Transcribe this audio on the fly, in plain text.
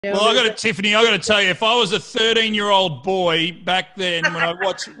Well, Tiffany, I got to tell you, if I was a 13-year-old boy back then,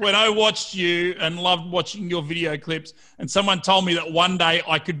 when I watched you and loved watching your video clips, and someone told me that one day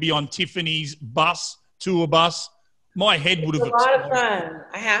I could be on Tiffany's tour bus, my head would have exploded. A lot of fun.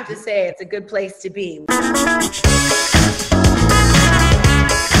 I have to say, it's a good place to be.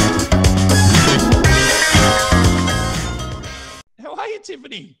 How are you,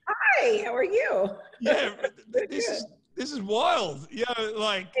 Tiffany? Hi. How are you? Yeah, this is wild.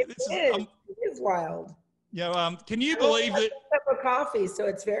 It is wild. Can you believe that? A cup of coffee, so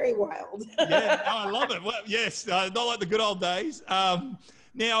it's very wild. Yeah, I love it. Well, yes, not like the good old days.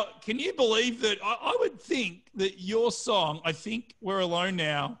 Now, can you believe that? I would think that your song, I think We're Alone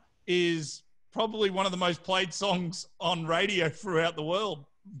Now, is probably one of the most played songs on radio throughout the world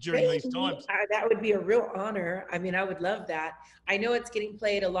during these times. That would be a real honor. I mean, I would love that. I know it's getting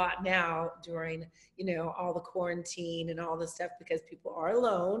played a lot now during, all the quarantine and all the stuff because people are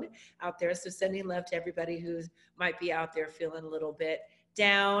alone out there. So sending love to everybody who might be out there feeling a little bit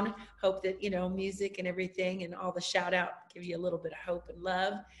down. Hope that, music and everything and all the shout out give you a little bit of hope and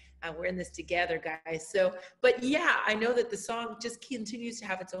love. We're in this together, guys. So, but yeah, I know that the song just continues to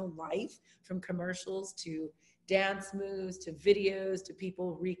have its own life, from commercials to dance moves to videos to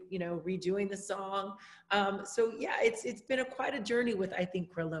people redoing the song. So yeah, it's been quite a journey with I Think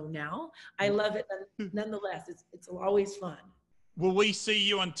We're Alone Now. I love it nonetheless. It's always fun. Will we see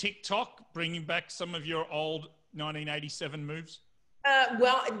you on TikTok bringing back some of your old 1987 moves?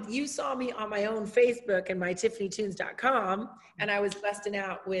 Well, you saw me on my own Facebook and my tiffanytunes.com, and I was busting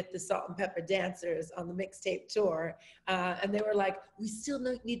out with the Salt and Pepper Dancers on the mixtape tour, and they were like, we still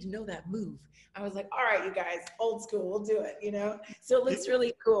need to know that move. I was like, all right, you guys, old school, we'll do it, So it looks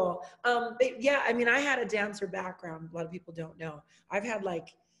really cool. Yeah, I mean, I had a dancer background. A lot of people don't know. I've had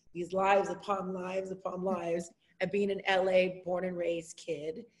these lives upon lives upon lives of being an LA born and raised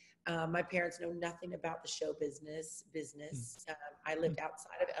kid. My parents know nothing about the show business. I lived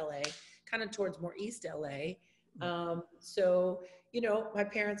outside of LA, kind of towards more East LA. So, my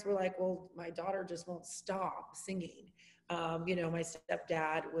parents were like, well, my daughter just won't stop singing. My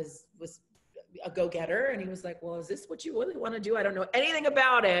stepdad was a go-getter, and he was like, well, is this what you really want to do? I don't know anything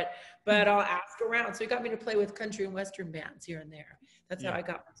about it, but I'll ask around. So he got me to play with country and Western bands here and there. That's how I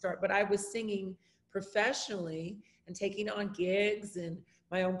got my start. But I was singing professionally and taking on gigs and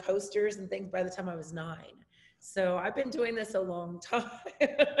my own posters and things by the time I was 9. So I've been doing this a long time.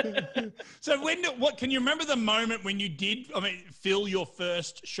 So what can you remember the moment when you did, fill your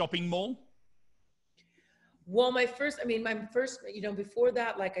first shopping mall? Well, my first, before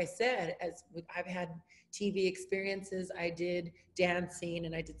that, like I said, I've had TV experiences, I did dancing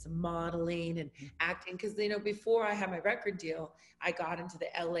and I did some modeling and acting. Cause before I had my record deal, I got into the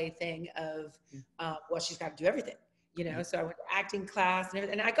LA thing of, she's got to do everything. So I went to acting class and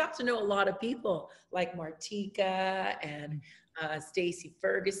everything. And I got to know a lot of people like Martika and Stacey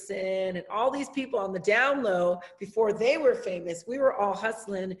Ferguson and all these people on the down low before they were famous. We were all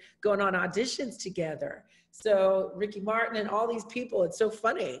hustling, going on auditions together. So Ricky Martin and all these people, it's so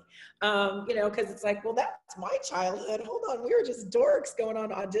funny, because it's like, well, that's my childhood. Hold on, we were just dorks going on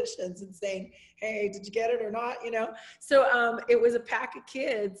auditions and saying, hey, did you get it or not? So it was a pack of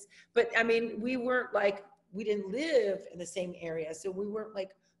kids, but we weren't we didn't live in the same area. So we weren't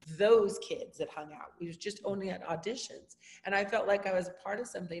like those kids that hung out. We was just only at auditions. And I felt like I was a part of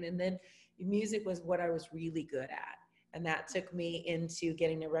something. And then music was what I was really good at. And that took me into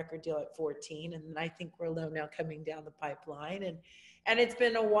getting a record deal at 14. And I Think We're Alone Now coming down the pipeline. And it's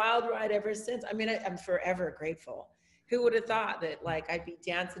been a wild ride ever since. I'm forever grateful. Who would have thought that I'd be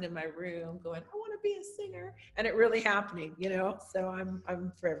dancing in my room going, I want to be a singer, and it really happening, So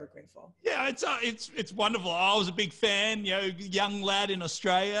I'm forever grateful. Yeah, it's wonderful. I was a big fan, young lad in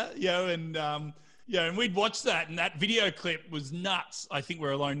Australia, and we'd watch that, and that video clip was nuts. I Think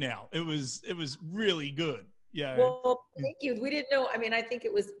We're Alone Now. It was really good. Yeah. Well, thank you. We didn't know. I think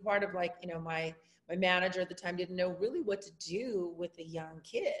it was part of my manager at the time didn't know really what to do with a young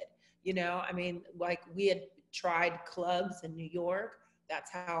kid. We had tried clubs in New York.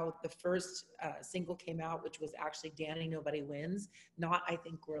 That's how the first single came out, which was actually Danny Nobody Wins, not I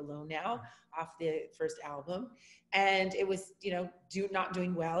Think We're Alone Now, off the first album. And it was, not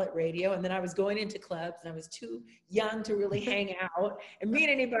doing well at radio. And then I was going into clubs and I was too young to really hang out and meet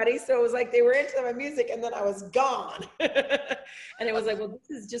anybody. So it was like they were into my music and then I was gone. And it was like, well, this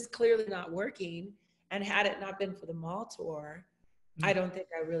is just clearly not working. And had it not been for the mall tour, I don't think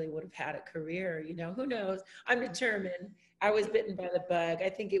I really would have had a career, who knows? I'm determined. I was bitten by the bug. I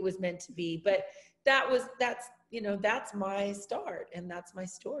think it was meant to be, but that's that's my start and that's my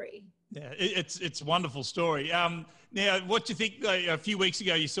story. Yeah, it's a wonderful story. Now, what do you think? A few weeks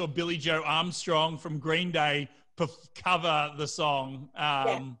ago, you saw Billie Joe Armstrong from Green Day cover the song.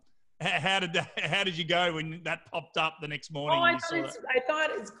 Yeah. How did you go when that popped up the next Oh, morning and you saw that? I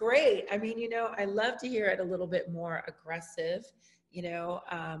thought it's great. I mean, I love to hear it a little bit more aggressive.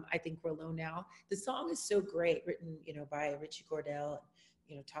 I think we're alone now. The song is so great, written, by Richie Cordell,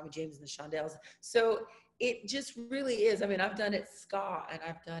 Tommy James and the Shondells. So it just really is. I mean, I've done it ska, and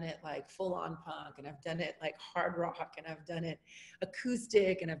I've done it like full on punk, and I've done it like hard rock, and I've done it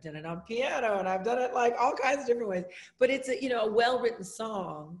acoustic, and I've done it on piano, and I've done it like all kinds of different ways. But it's a well-written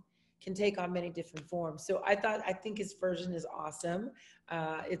song can take on many different forms. So I think his version is awesome.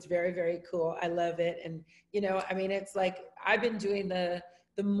 It's very, very cool. I love it. And, I mean, it's like, I've been doing the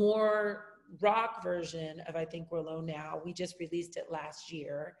more rock version of I Think We're Alone Now. We just released it last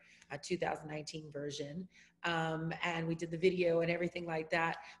year, a 2019 version. And we did the video and everything like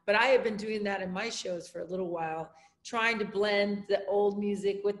that. But I have been doing that in my shows for a little while, trying to blend the old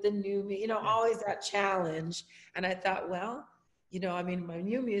music with the new, always that challenge. And I thought, well, I mean, my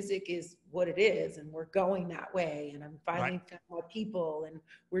new music is what it is, and we're going that way. And I'm finally found my people, and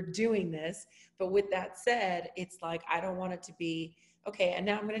we're doing this. But with that said, it's like, I don't want it to be, okay, and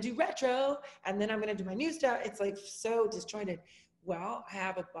now I'm going to do retro, and then I'm going to do my new stuff. It's like so disjointed. Well, I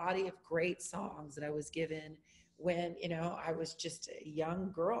have a body of great songs that I was given when, I was just a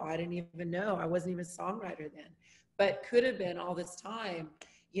young girl. I didn't even know. I wasn't even a songwriter then, but could have been all this time.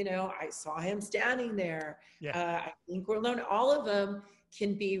 I saw him standing there. Yeah. I Think We're Alone. All of them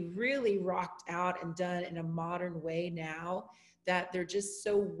can be really rocked out and done in a modern way now, that they're just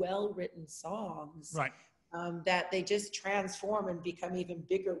so well-written songs. Right. That they just transform and become even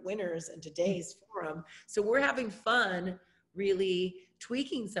bigger winners in today's forum. So we're having fun really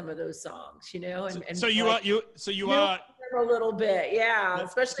tweaking some of those songs, and so you like, are a little bit. Yeah.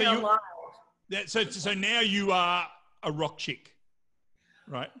 Especially on live. So now you are a rock chick.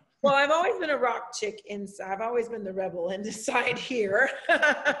 Right. Well, I've always been a rock chick inside. I've always been the rebel inside here.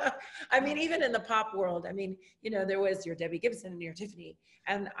 I mean, even in the pop world, I mean, there was your Debbie Gibson and your Tiffany,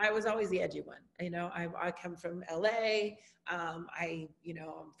 and I was always the edgy one. I come from LA. I'm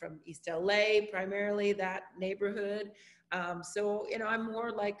from East LA, primarily that neighborhood. So, I'm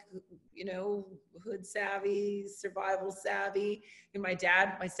more like, hood savvy, survival savvy. And my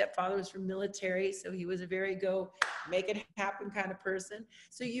stepfather was from military, so he was a very go make it happen kind of person.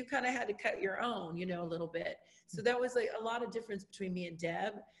 So you kind of had to cut your own, a little bit. So that was like a lot of difference between me and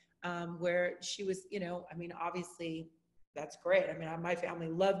Deb, where she was, I mean, obviously that's great. I mean, my family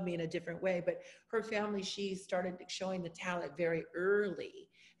loved me in a different way, but her family, she started showing the talent very early,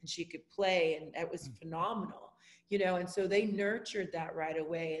 and she could play, and that was phenomenal. And so they nurtured that right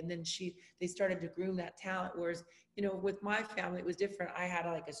away. And then they started to groom that talent. Whereas, with my family, it was different. I had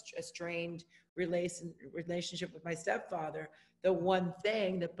like a strained relationship with my stepfather. The one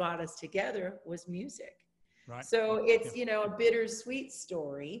thing that brought us together was music. Right. So it's, a bittersweet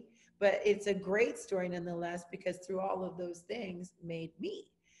story, but it's a great story nonetheless, because through all of those things made me.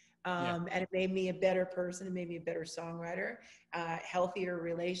 And it made me a better person. It made me a better songwriter, healthier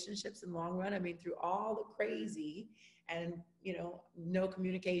relationships in the long run. I mean, through all the crazy and, no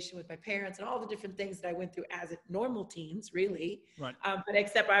communication with my parents and all the different things that I went through as normal teens, really. Right. But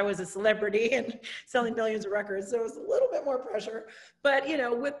except I was a celebrity and selling millions of records. So it was a little bit more pressure. But,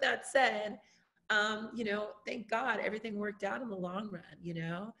 with that said, thank God everything worked out in the long run,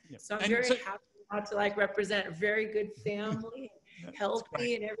 Yep. So I'm very happy not to represent a very good family.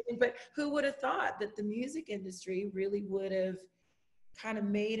 Healthy and everything, but who would have thought that the music industry really would have kind of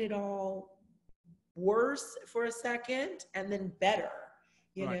made it all worse for a second and then better,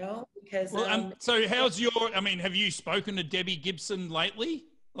 because so how's have you spoken to Debbie Gibson lately?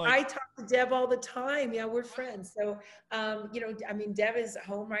 I talk to Deb all the time. Yeah, we're friends. So, Deb is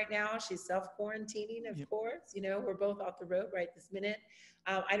home right now. She's self-quarantining, of course. We're both off the road right this minute.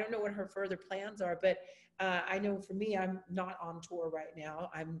 I don't know what her further plans are, but I know for me, I'm not on tour right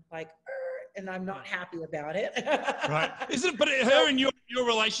now. I'm like, and I'm not happy about it. Right. Isn't it? But her and your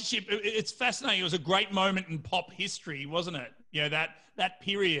relationship, it's fascinating. It was a great moment in pop history, wasn't it? That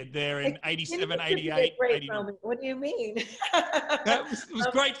period there in 87, 88. Great moment. What do you mean? It was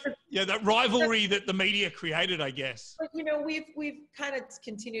great. Yeah, that rivalry that the media created, I guess. But, we've kind of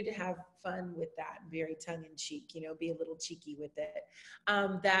continued to have fun with that, very tongue in cheek, be a little cheeky with it.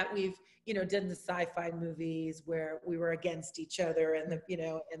 That we've, done the sci-fi movies where we were against each other and the,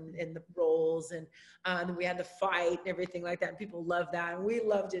 in the roles, and we had the fight and everything like that. And people loved that, and we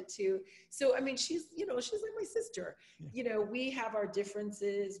loved it too. So, I mean, she's like my sister. We have our different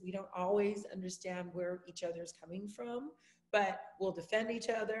differences. We don't always understand where each other's coming from, but we'll defend each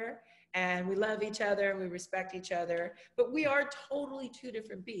other, and we love each other, and we respect each other. But we are totally two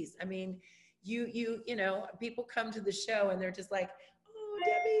different beasts. I mean, you know, people come to the show and they're just like, oh,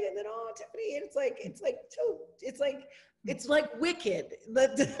 Debbie, and then oh, Tiffany, and it's like Wicked.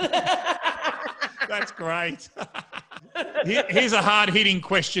 That's great. Here's a hard-hitting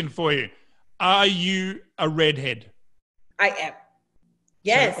question for you. Are you a redhead? I am.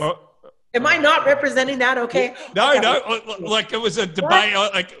 Yes. So, am I not representing that? Okay. No, like it was a debate.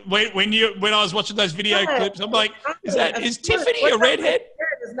 Like when I was watching those video clips, I'm like, is Tiffany a redhead?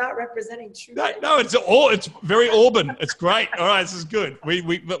 Is not representing truth. No, it's very Auburn. It's great. All right, this is good.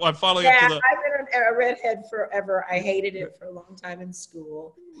 I'm finally up to the. I've been a redhead forever. I hated it for a long time in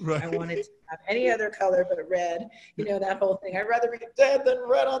school. Right. I wanted to have any other color but red. You know, that whole thing. I'd rather be dead than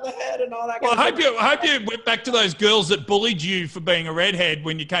red on the head and all that. Well, I hope you went back to those girls that bullied you for being a redhead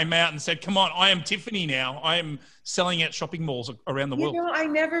when you came out and said, "Come on, I am Tiffany now. I am selling out shopping malls around the world." You know, I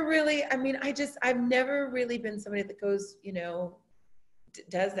never really. I mean, I've never really been somebody that goes, you know,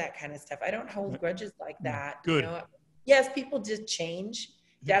 does that kind of stuff. I don't hold grudges like that. Good. You know? Yes, people just change.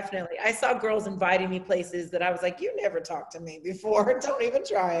 Definitely. I saw girls inviting me places that I was like, you never talked to me before. Don't even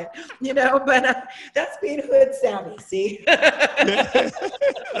try it. You know, but that's being hood savvy, see?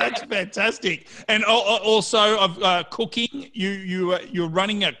 That's fantastic. And also cooking, you're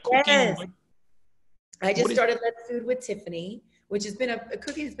running a cooking. Yes. I just started Let's Food with Tiffany, which has been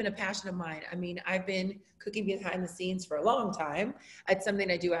cooking has been a passion of mine. I mean, I've been cooking behind the scenes for a long time. It's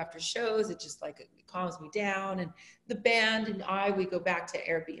something I do after shows. It just like, it calms me down. And the band and we go back to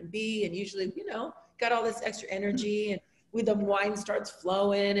Airbnb, and usually, you know, got all this extra energy, and the wine starts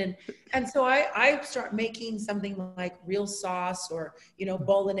flowing. And so I start making something like real sauce or, you know,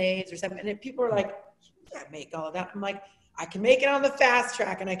 bolognese or something. And people are like, you can't make all of that. I'm like, I can make it on the fast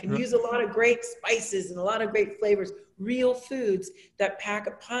track, and I can use a lot of great spices and a lot of great flavors, real foods that pack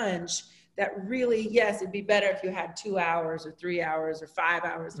a punch that really, yes, it'd be better if you had 2 hours or 3 hours or 5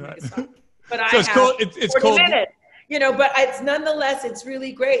 hours to make a sauce. But so it's called minutes, you know, but it's nonetheless, it's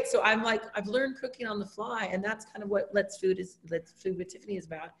really great. So I'm like, I've learned cooking on the fly, and that's kind of what Let's Food with Tiffany is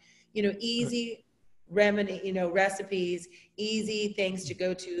about. You know, easy remedy, you know, recipes, easy things to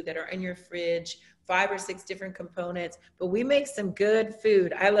go to that are in your fridge, 5 or 6 different components, but we make some good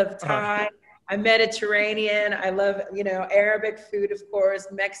food. I love Thai. I'm Mediterranean. I love, you know, Arabic food, of course,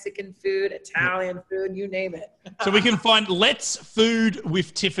 Mexican food, Italian food, you name it. So we can find Let's Food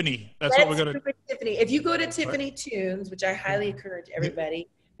with Tiffany. That's what we're going to do. Tiffany. If you go to Tiffany Tunes, which I highly encourage everybody,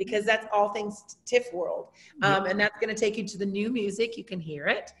 because that's all things Tiff World. And that's going to take you to the new music. You can hear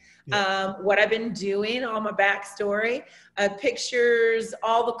it. What I've been doing, all my backstory, pictures,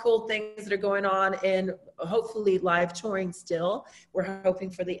 all the cool things that are going on, and hopefully live touring still. We're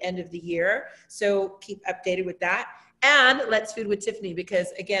hoping for the end of the year. So keep updated with that. And Let's Food with Tiffany,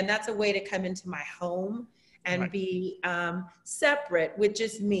 because again, that's a way to come into my home and be separate with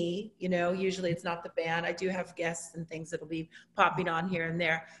just me. You know, usually it's not the band. I do have guests and things that'll be popping on here and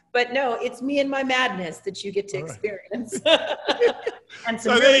there. But no, it's me and my madness that you get to experience. And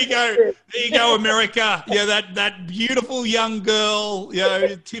so there you go. There you go, America. Yeah, that beautiful young girl, you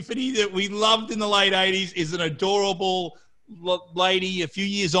know, Tiffany, that we loved in the late 80s, is an adorable lady a few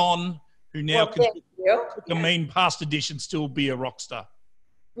years on who now past edition still be a rock star.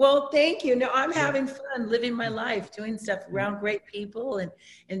 Well, thank you. No, I'm having fun living my life, doing stuff around great people and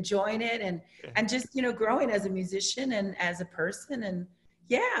enjoying it, and just, you know, growing as a musician and as a person. And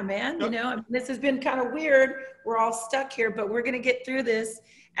yeah, man, you know, I mean, this has been kind of weird. We're all stuck here, but we're going to get through this.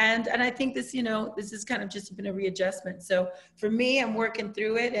 And I think this, you know, this has kind of just been a readjustment. So for me, I'm working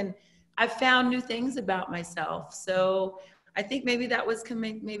through it, and I've found new things about myself. So I think maybe that was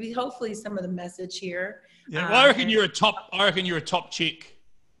maybe hopefully some of the message here. Yeah, well, I reckon you're a top chick.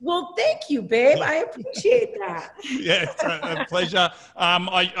 Well, thank you, babe. I appreciate that. Yeah, it's a pleasure.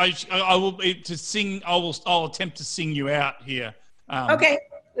 I will to sing. I'll attempt to sing you out here. Okay,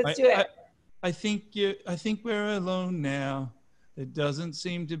 let's do it. I think we're alone now. There doesn't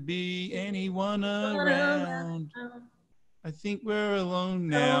seem to be anyone around. I think we're alone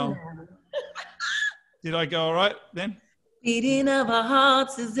now. Did I go all right then? Beating of our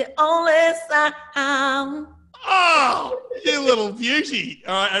hearts is the only sound. Oh, you little beauty.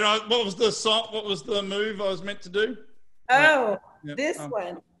 All right, and what was the song? What was the move I was meant to do? Oh, this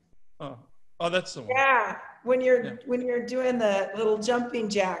one. Oh, that's the one. Yeah, when you're doing the little jumping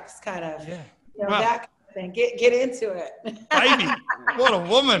jacks kind of. Yeah. You know, that kind of thing. Get into it. Baby, what a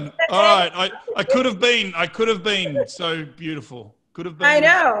woman. All right, I could have been so beautiful. Could have been. I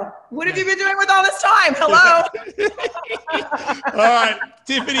know. What have you been doing with all this time? Hello. All right,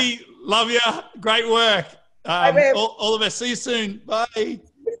 Tiffany, love you. Great work. Bye, babe. All the best. See you soon. Bye.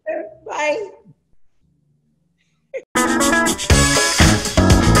 Bye.